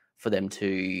catalyst for them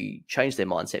to change their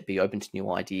mindset, be open to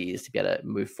new ideas, to be able to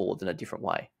move forward in a different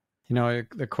way.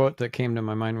 The quote that came to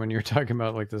my mind when you were talking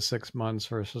about like the 6 months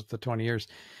versus the 20 years,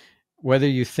 whether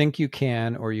you think you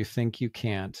can or you think you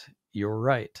can't, you're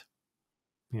right.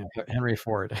 Henry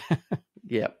Ford.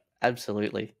 Yeah.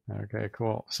 Absolutely. Okay,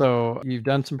 cool. So you've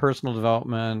done some personal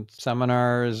development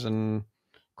seminars and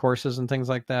courses and things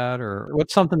like that, or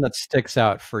what's something that sticks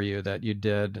out for you that you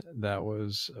did that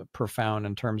was profound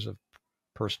in terms of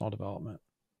personal development?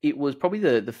 It was probably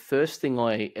the first thing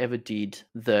I ever did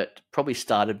that probably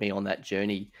started me on that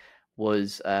journey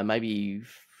was maybe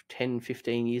 10,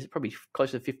 15 years, probably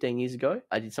close to 15 years ago.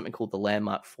 I did something called the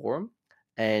Landmark Forum,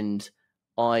 and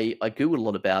I Googled a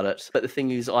lot about it. But the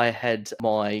thing is, I had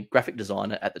my graphic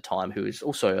designer at the time, who is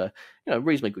also a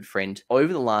reasonably good friend.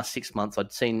 Over the last 6 months,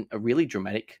 I'd seen a really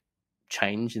dramatic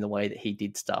change in the way that he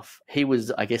did stuff. He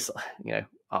was, I guess,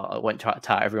 I won't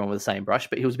tar everyone with the same brush,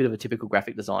 but he was a bit of a typical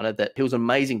graphic designer. That he was an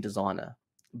amazing designer,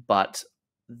 but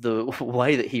the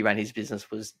way that he ran his business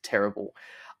was terrible.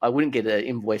 I wouldn't get an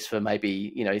invoice for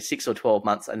maybe 6 or 12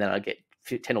 months, and then I'd get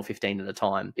 10 or 15 at a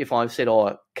time. If I said,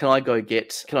 can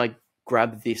I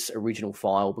grab this original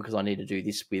file because I need to do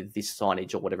this with this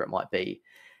signage or whatever it might be.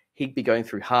 He'd be going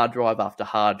through hard drive after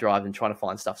hard drive and trying to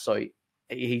find stuff. So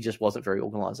he just wasn't very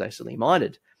organizationally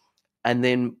minded. And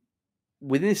then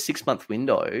within this 6-month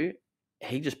window,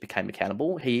 he just became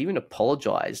accountable. He even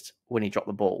apologized when he dropped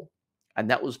the ball. And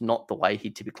that was not the way he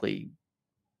typically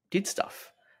did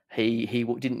stuff. He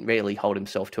didn't really hold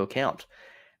himself to account.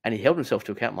 And he held himself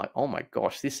to account. I'm like, oh my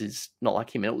gosh, this is not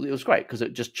like him. And it was great because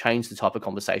it just changed the type of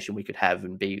conversation we could have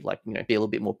and be like, be a little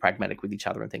bit more pragmatic with each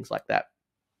other and things like that.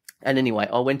 And anyway,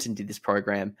 I went and did this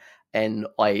program, and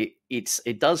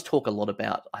it does talk a lot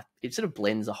about, it sort of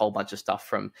blends a whole bunch of stuff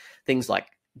from things like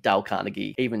Dale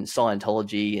Carnegie, even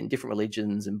Scientology and different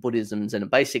religions and Buddhisms, and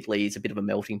basically it's a bit of a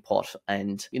melting pot.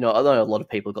 And I know a lot of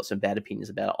people have got some bad opinions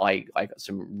about it. I got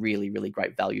some really, really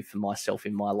great value for myself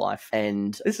in my life.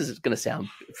 And this is going to sound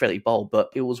fairly bold,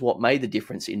 but it was what made the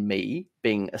difference in me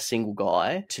being a single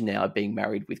guy to now being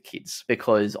married with kids,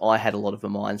 because I had a lot of a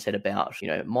mindset about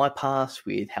my past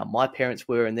with how my parents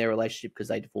were in their relationship, because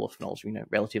they divorced when I was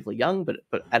relatively young, but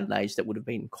at an age that would have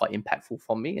been quite impactful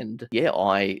for me. And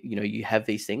you have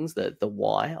these things, the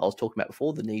why I was talking about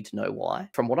before, the need to know why.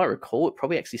 From what I recall, it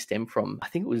probably actually stemmed from, I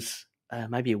think it was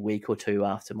maybe a week or two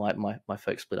after my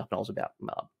folks split up, and I was about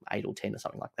 8 or 10 or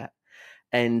something like that.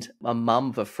 And a mum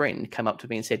of a friend came up to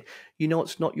me and said,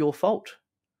 it's not your fault.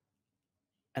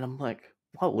 And I'm like,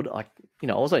 why would I?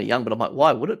 I was only young, but I'm like,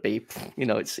 why would it be?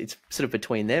 It's sort of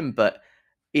between them. But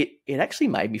it actually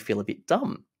made me feel a bit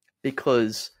dumb,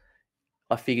 because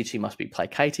I figured she must be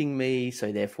placating me,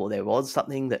 so therefore there was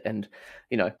something that, and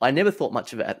I never thought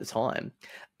much of it at the time,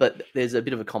 but there's a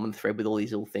bit of a common thread with all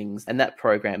these little things, and that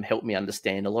program helped me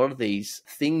understand a lot of these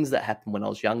things that happened when I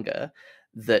was younger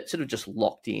that sort of just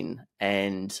locked in.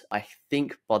 And I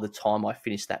think by the time I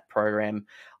finished that program,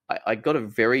 I got a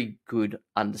very good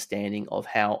understanding of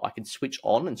how I can switch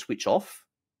on and switch off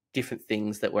different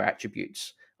things that were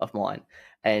attributes of mine.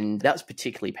 And that's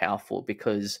particularly powerful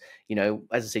because, as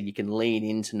I said, you can lean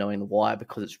into knowing the why,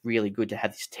 because it's really good to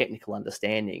have this technical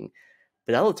understanding.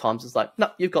 But other times it's like,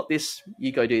 no, you've got this,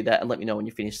 you go do that and let me know when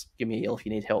you finish, give me a yell if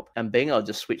you need help. And being able to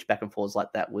just switch back and forth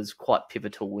like that was quite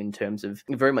pivotal in terms of,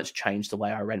 it very much changed the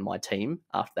way I ran my team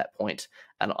after that point.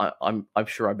 And I'm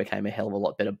sure I became a hell of a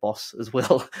lot better boss as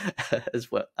well,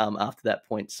 after that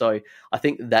point. So I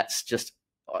think that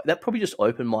probably just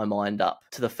opened my mind up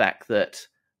to the fact that,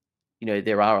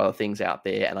 there are other things out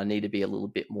there, and I need to be a little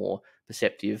bit more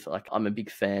perceptive. Like, I'm a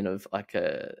big fan of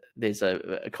there's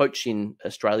a coach in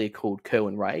Australia called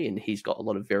Kerwin Ray, and he's got a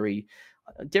lot of very,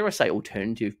 dare I say,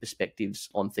 alternative perspectives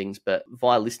on things. But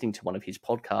via listening to one of his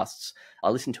podcasts, I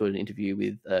listened to an interview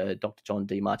with Dr. John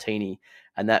DeMartini,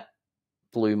 and that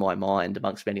blew my mind,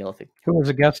 amongst many other things. Who was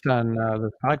a guest on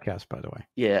this podcast, by the way?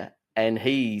 Yeah, and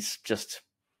he's just,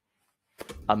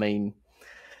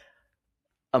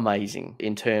 amazing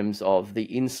in terms of the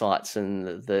insights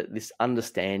and this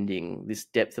understanding, this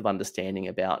depth of understanding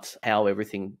about how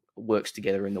everything works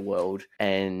together in the world.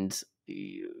 And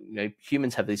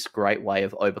humans have this great way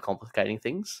of overcomplicating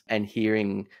things, and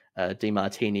hearing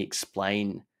DeMartini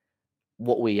explain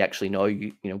what we actually know,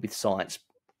 with science,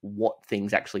 what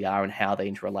things actually are and how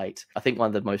they interrelate. I think one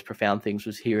of the most profound things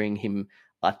was hearing him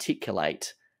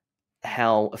articulate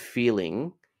how a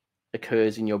feeling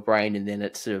occurs in your brain, and then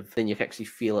then you can actually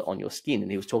feel it on your skin. And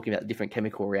he was talking about the different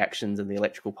chemical reactions and the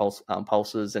electrical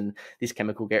pulses, and this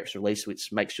chemical gets released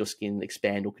which makes your skin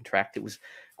expand or contract. It was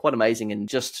quite amazing. And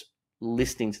just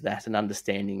listening to that and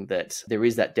understanding that there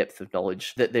is that depth of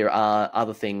knowledge, that there are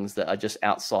other things that are just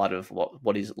outside of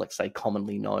what is, let's say,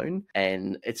 commonly known.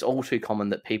 And it's all too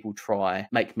common that people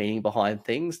make meaning behind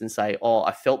things and say, oh,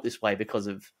 I felt this way because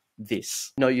of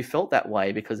this. No, you felt that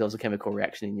way because there was a chemical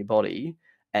reaction in your body,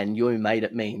 and you made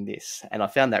it mean this. And I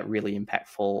found that really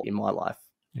impactful in my life.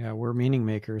 Yeah, we're meaning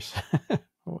makers.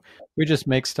 We just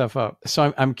make stuff up.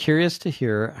 So I'm curious to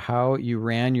hear how you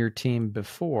ran your team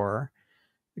before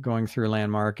going through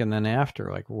Landmark, and then after.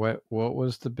 Like, what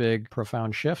was the big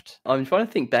profound shift? I'm trying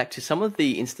to think back to some of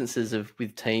the instances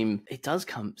with team. It does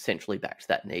come centrally back to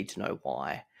that need to know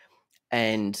why.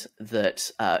 And that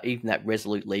even that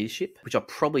resolute leadership, which I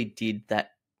probably did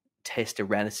that test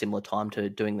around a similar time to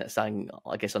doing that, starting,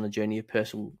 I guess, on a journey of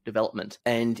personal development.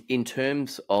 And in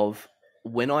terms of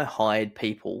when I hired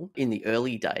people in the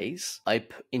early days, I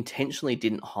intentionally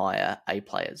didn't hire A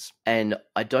players. And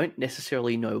I don't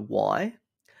necessarily know why,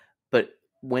 but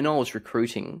when I was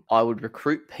recruiting, I would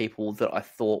recruit people that I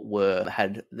thought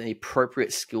had the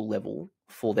appropriate skill level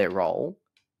for their role,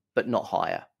 but not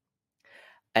higher.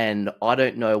 And I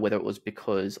don't know whether it was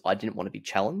because I didn't want to be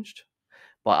challenged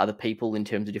by other people in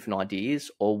terms of different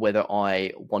ideas, or whether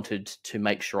I wanted to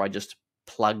make sure I just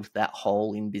plugged that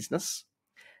hole in business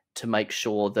to make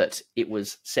sure that it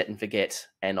was set and forget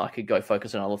and I could go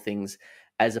focus on other things,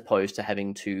 as opposed to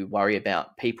having to worry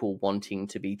about people wanting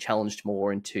to be challenged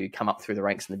more and to come up through the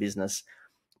ranks in the business.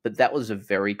 But that was a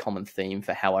very common theme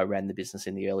for how I ran the business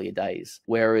in the earlier days.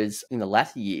 Whereas in the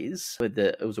latter years,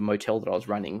 it was a motel that I was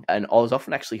running, and I was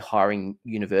often actually hiring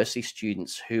university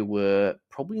students who were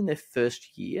probably in their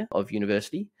first year of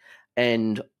university,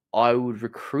 and I would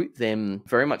recruit them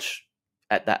very much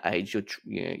at that age.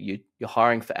 You're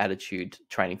hiring for attitude,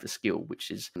 training for skill,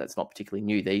 that's not particularly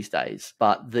new these days.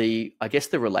 But I guess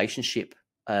the relationship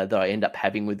that I end up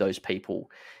having with those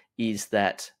people is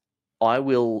that I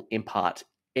will impart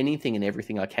anything and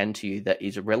everything I can to you that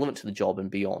is relevant to the job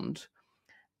and beyond,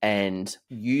 and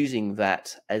using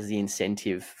that as the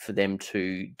incentive for them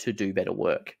to do better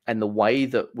work. And the way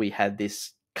that we had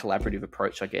this collaborative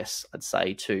approach, I guess I'd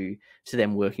say, to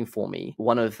them working for me,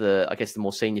 one of the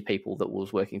more senior people that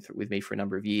was working with me for a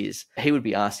number of years, he would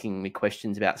be asking me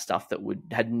questions about stuff that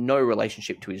had no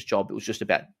relationship to his job. It was just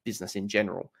about business in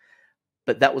general.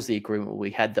 But that was the agreement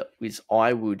we had, that was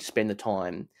I would spend the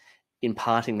time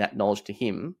imparting that knowledge to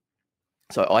him.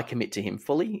 So I commit to him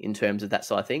fully in terms of that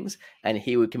side of things, and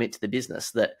he would commit to the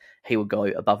business, that he would go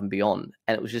above and beyond.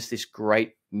 And it was just this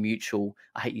great mutual,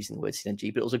 I hate using the word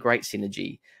synergy, but it was a great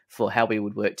synergy for how we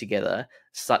would work together,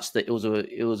 such that it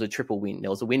was a triple win.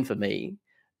 There was a win for me,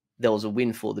 there was a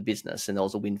win for the business, and there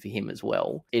was a win for him as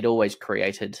well. It always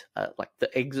created like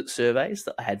the exit surveys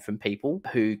that I had from people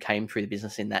who came through the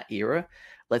business in that era.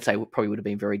 Let's say probably would have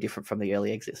been very different from the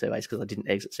early exit surveys, because I didn't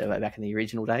exit survey back in the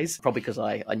original days, probably because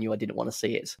I knew I didn't want to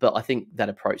see it. But I think that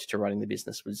approach to running the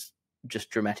business was just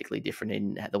dramatically different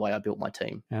in the way I built my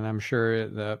team. And I'm sure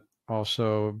that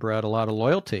also bred a lot of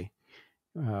loyalty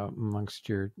amongst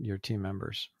your team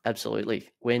members. Absolutely.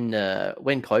 When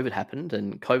COVID happened,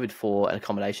 and COVID for an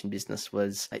accommodation business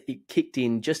it kicked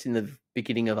in just in the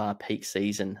beginning of our peak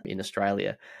season in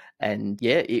Australia. And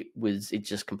yeah, it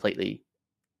just completely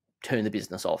turned the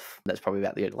business off. That's probably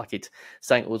about it's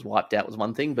saying it was wiped out was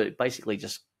one thing, but it basically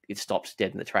just, it stopped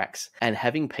dead in the tracks. And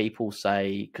having people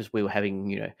say, because we were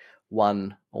having,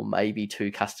 one or maybe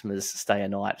two customers stay a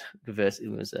night, versus it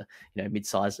was a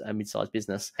mid-sized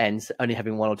business, and only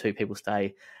having one or two people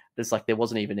stay, it's like there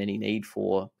wasn't even any need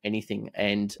for anything.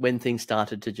 And when things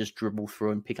started to just dribble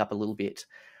through and pick up a little bit,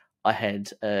 I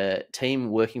had a team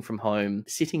working from home,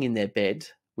 sitting in their bed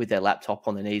with their laptop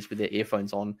on their knees, with their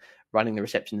earphones on, running the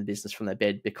reception of the business from their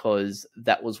bed, because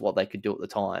that was what they could do at the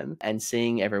time. And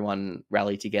seeing everyone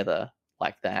rally together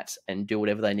like that and do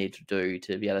whatever they need to do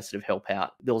to be able to sort of help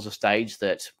out. There was a stage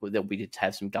that we did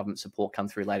have some government support come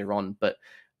through later on, but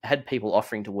I had people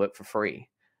offering to work for free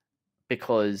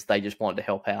because they just wanted to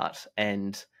help out.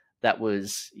 And that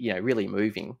was, really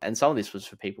moving. And some of this was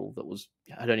for people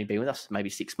that had only been with us maybe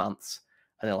 6 months.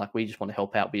 And they're like, we just want to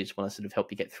help out. We just want to sort of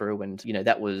help you get through. And,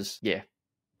 that was,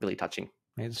 really touching.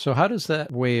 So how does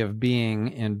that way of being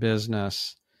in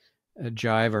business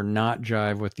jive or not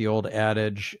jive with the old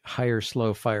adage, hire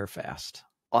slow, fire fast?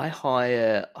 I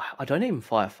don't even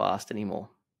fire fast anymore.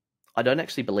 I don't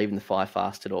actually believe in the fire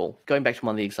fast at all. Going back to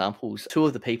one of the examples, two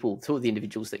of the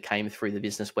individuals that came through the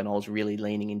business when I was really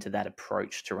leaning into that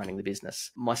approach to running the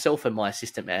business, myself and my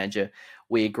assistant manager,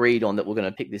 we agreed on that we're going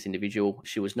to pick this individual.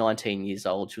 She was 19 years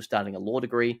old. She was starting a law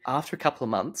degree. After a couple of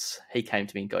months, he came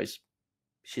to me and goes,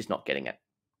 she's not getting it.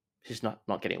 She's not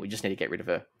getting it. We just need to get rid of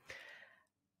her.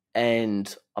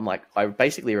 And I'm like, I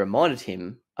basically reminded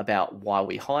him about why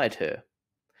we hired her.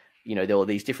 There were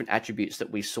these different attributes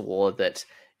that we saw that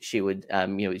she would,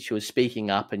 she was speaking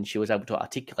up and she was able to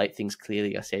articulate things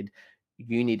clearly. I said,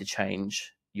 you need to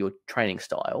change your training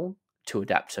style to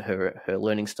adapt to her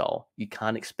learning style. You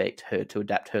can't expect her to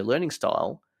adapt her learning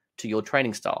style to your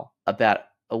training style. About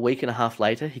a week and a half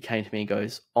later, he came to me and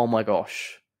goes, oh my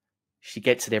gosh, she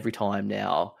gets it every time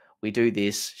now. We do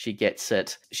this, she gets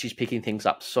it. She's picking things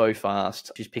up so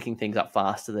fast. She's picking things up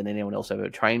faster than anyone else ever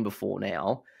trained before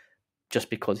now,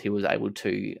 just because he was able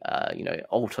to,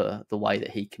 alter the way that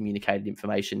he communicated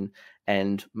information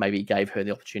and maybe gave her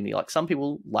the opportunity. Like, some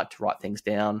people like to write things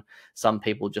down. Some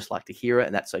people just like to hear it,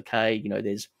 and that's okay.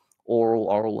 There's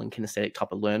oral and kinesthetic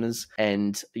type of learners.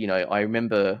 And, I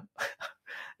remember,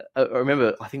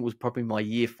 I think it was probably my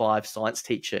year 5 science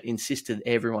teacher insisted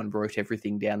everyone wrote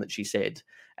everything down that she said.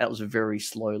 And it was a very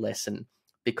slow lesson,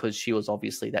 because she was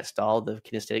obviously that style, the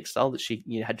kinesthetic style, that she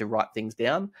had to write things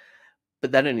down.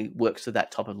 But that only works for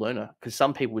that type of learner, because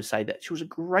some people would say that she was a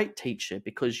great teacher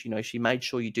because, she made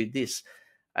sure you do this.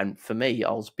 And for me,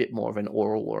 I was a bit more of an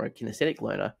oral or a kinesthetic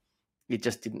learner. It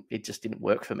just didn't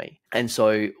work for me. And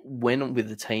so when with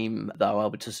the team, they were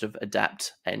able to sort of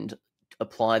adapt and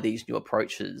apply these new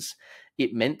approaches,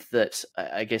 it meant that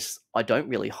I guess I don't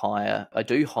really hire. I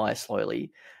do hire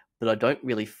slowly, but I don't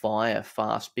really fire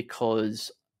fast,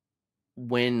 because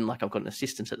when, like, I've got an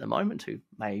assistant at the moment who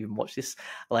may even watch this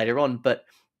later on, but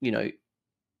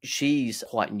she's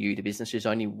quite new to business. She's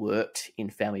only worked in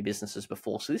family businesses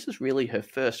before, so this is really her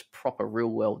first proper real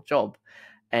world job,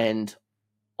 and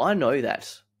I know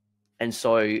that, and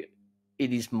so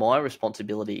it is my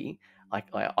responsibility.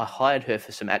 I hired her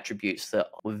for some attributes that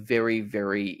were very,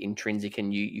 very intrinsic,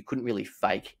 and you couldn't really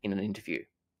fake in an interview.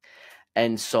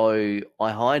 And so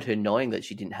I hired her knowing that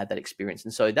she didn't have that experience.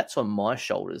 And so that's on my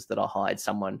shoulders, that I hired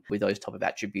someone with those type of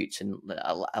attributes and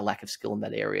a lack of skill in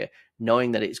that area,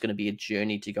 knowing that it's going to be a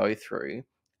journey to go through.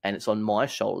 And it's on my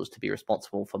shoulders to be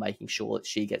responsible for making sure that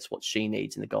she gets what she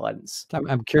needs in the guidance.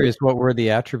 I'm curious, what were the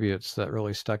attributes that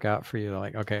really stuck out for you?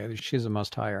 Like, okay, she's a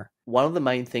must hire. One of the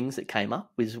main things that came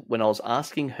up was when I was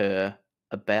asking her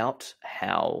about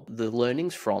how the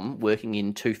learnings from working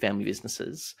in two family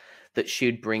businesses that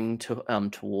she'd bring to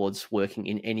towards working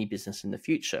in any business in the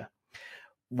future.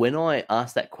 When I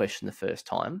asked that question the first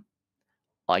time,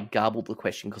 I garbled the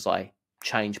question because I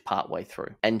changed partway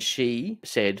through. And she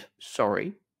said,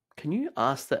 "Sorry, can you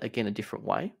ask that again a different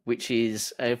way?" Which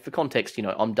is, for context,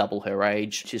 I'm double her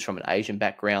age. She's from an Asian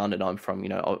background, and I'm from,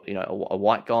 a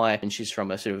white guy, and she's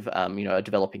from a sort of, a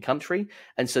developing country.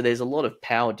 And so there's a lot of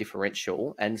power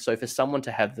differential. And so for someone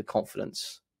to have the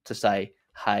confidence to say,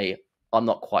 "Hey, I'm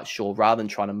not quite sure," rather than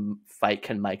trying to fake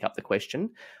and make up the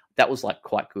question, that was like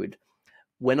quite good.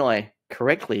 When I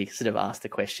correctly sort of asked the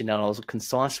question and I was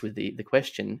concise with the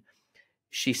question,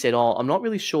 she said, "Oh, I'm not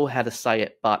really sure how to say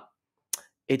it, but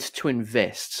it's to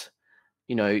invest,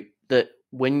 that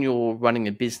when you're running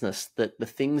a business, that the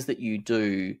things that you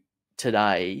do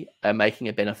today are making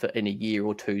a benefit in a year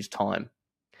or two's time.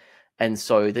 And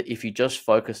so that if you just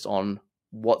focus on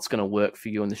what's going to work for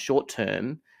you in the short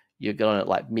term, you're going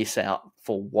to miss out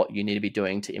for what you need to be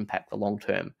doing to impact the long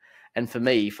term." And for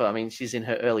me, she's in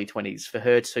her early 20s, for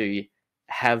her to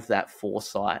have that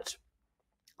foresight,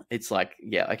 it's like,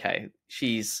 yeah, okay,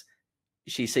 she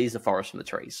sees the forest from the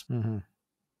trees. Mm-hmm.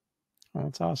 Well,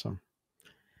 that's awesome.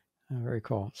 Very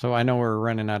cool. So I know we're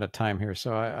running out of time here,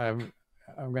 so I'm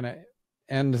going to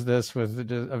end this with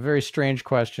a very strange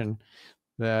question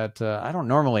that I don't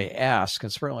normally ask.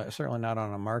 It's certainly not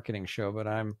on a marketing show, but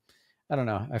I don't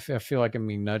know. I feel like I'm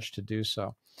being nudged to do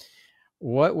so.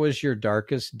 What was your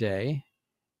darkest day,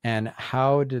 and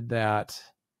how did that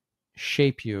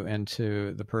shape you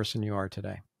into the person you are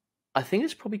today? I think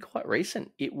it's probably quite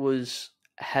recent. It was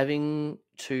having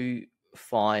to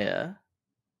fire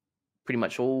pretty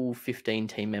much all 15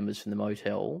 team members from the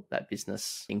motel, that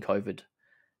business, in COVID.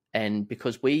 And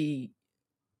because we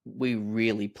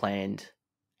really planned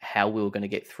how we were going to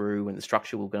get through and the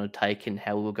structure we were going to take and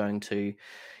how we were going to,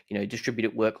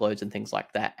 distribute workloads and things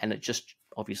like that. And it just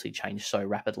obviously changed so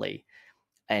rapidly.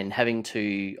 And I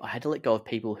had to let go of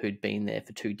people who'd been there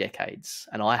for 2 decades,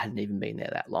 and I hadn't even been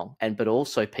there that long. But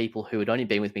also people who had only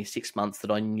been with me 6 months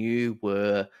that I knew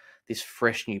were this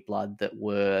fresh new blood, that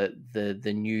were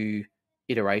the new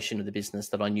iteration of the business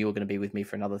that I knew were going to be with me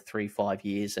for another 3-5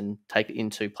 years and take it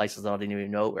into places that I didn't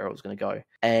even know where I was going to go.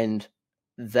 And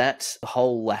that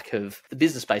whole lack of the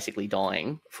business basically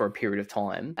dying for a period of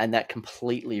time, and that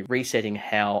completely resetting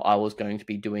how I was going to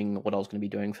be doing what I was going to be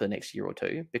doing for the next year or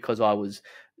two, because I was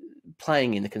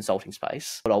playing in the consulting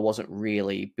space, but I wasn't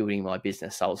really building my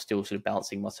business. I was still sort of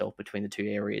balancing myself between the two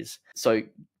areas. So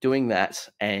doing that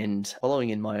and following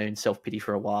in my own self-pity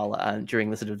for a while during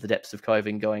the sort of the depths of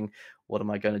COVID, going, what am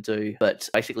I going to do? But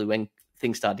basically when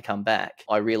things started to come back,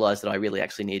 I realized that I really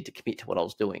actually needed to commit to what I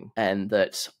was doing, and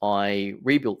that I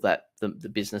rebuilt the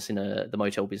business the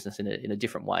motel business in a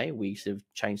different way. We sort of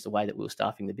changed the way that we were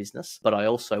staffing the business, but I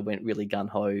also went really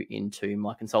gung-ho into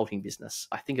my consulting business.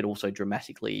 I think it also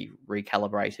dramatically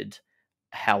recalibrated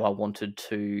how I wanted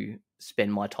to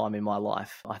spend my time in my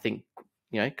life. I think,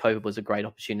 COVID was a great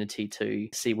opportunity to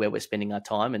see where we're spending our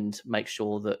time and make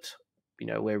sure that,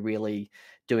 we're really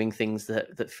doing things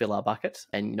that fill our bucket.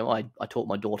 And, I taught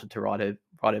my daughter to ride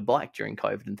her bike during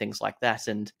COVID and things like that.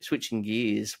 And switching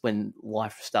gears when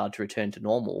life started to return to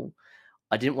normal,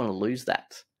 I didn't want to lose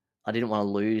that. I didn't want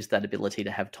to lose that ability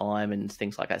to have time and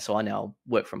things like that. So I now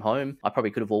work from home. I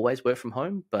probably could have always worked from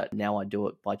home, but now I do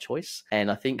it by choice. And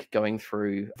I think going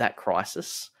through that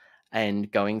crisis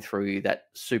and going through that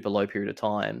super low period of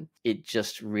time, it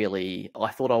just really, I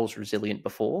thought I was resilient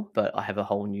before, but I have a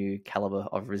whole new caliber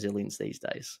of resilience these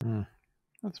days.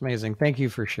 That's amazing. Thank you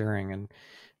for sharing and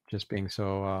just being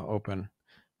so open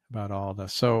about all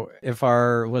this. So if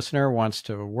our listener wants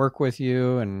to work with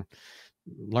you and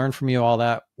learn from you, all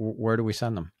that, where do we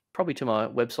send them? Probably to my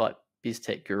website,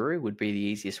 BizTech Guru would be the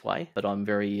easiest way, but I'm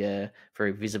very,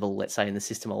 very visible, let's say, in the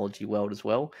systemology world as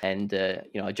well. And,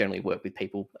 I generally work with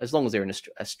people, as long as they're in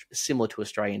similar to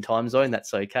Australian time zone,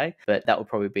 that's okay. But that would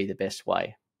probably be the best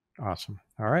way. Awesome.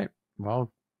 All right.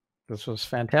 Well, this was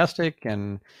fantastic.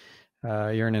 And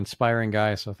you're an inspiring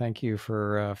guy. So thank you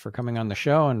for coming on the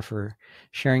show and for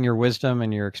sharing your wisdom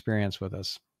and your experience with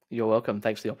us. You're welcome.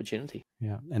 Thanks for the opportunity.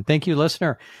 Yeah. And thank you,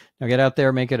 listener. Now get out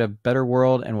there, make it a better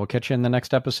world, and we'll catch you in the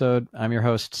next episode. I'm your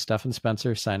host, Stephan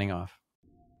Spencer, signing off.